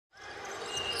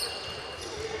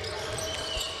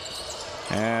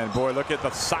And boy, look at the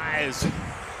size.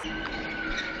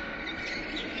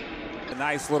 A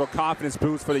nice little confidence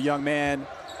boost for the young man.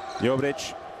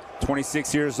 Jovic,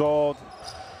 26 years old.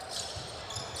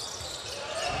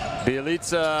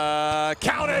 Bielica,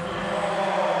 count it!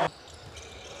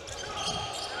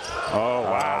 Oh,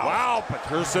 wow. Wow,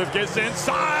 Petrusev gets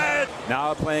inside.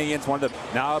 Now playing against one of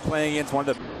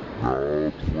the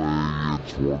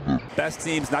best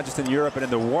teams, not just in Europe, but in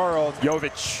the world.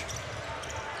 Jovic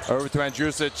over to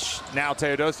Andrusic. Now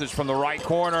Teodosic from the right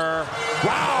corner.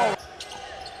 Wow!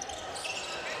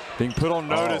 Being put on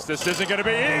notice, This isn't going to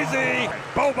be easy.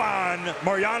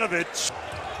 Bobanmaruyanovic.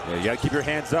 Yeah, you got to keep your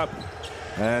hands up.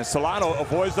 And Solano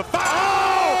avoids the foul.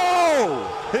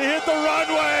 Oh! He hit the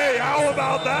runway. How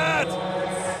about that?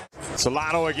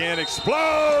 Solano again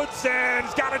explodes and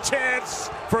he's got a chance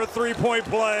for a three-point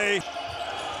play.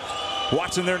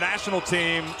 Watching their national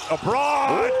team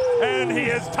abroad, and he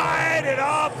has tied it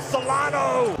up.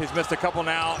 Solano. He's missed a couple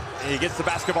now. He gets the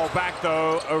basketball back,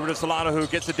 though, over to Solano, who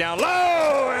gets it down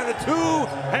low, and the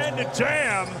two-handed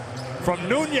jam from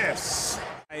Nunez.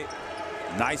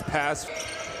 Nice pass.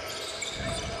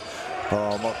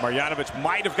 Marjanovic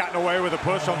might have gotten away with a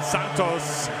push on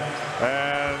Santos,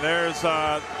 and there's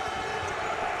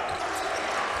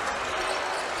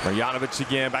Marjanovic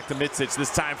again, back to Micic, this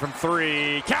time from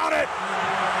three. Count it!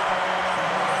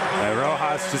 And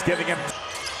Rojas just giving him.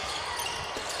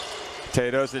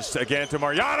 Teodosic again to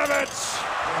Marjanovic.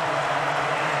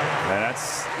 And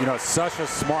that's, such a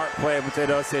smart play with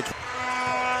Teodosic.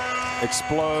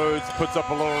 Explodes, puts up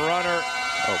a little runner.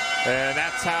 And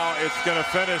that's how it's going to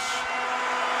finish.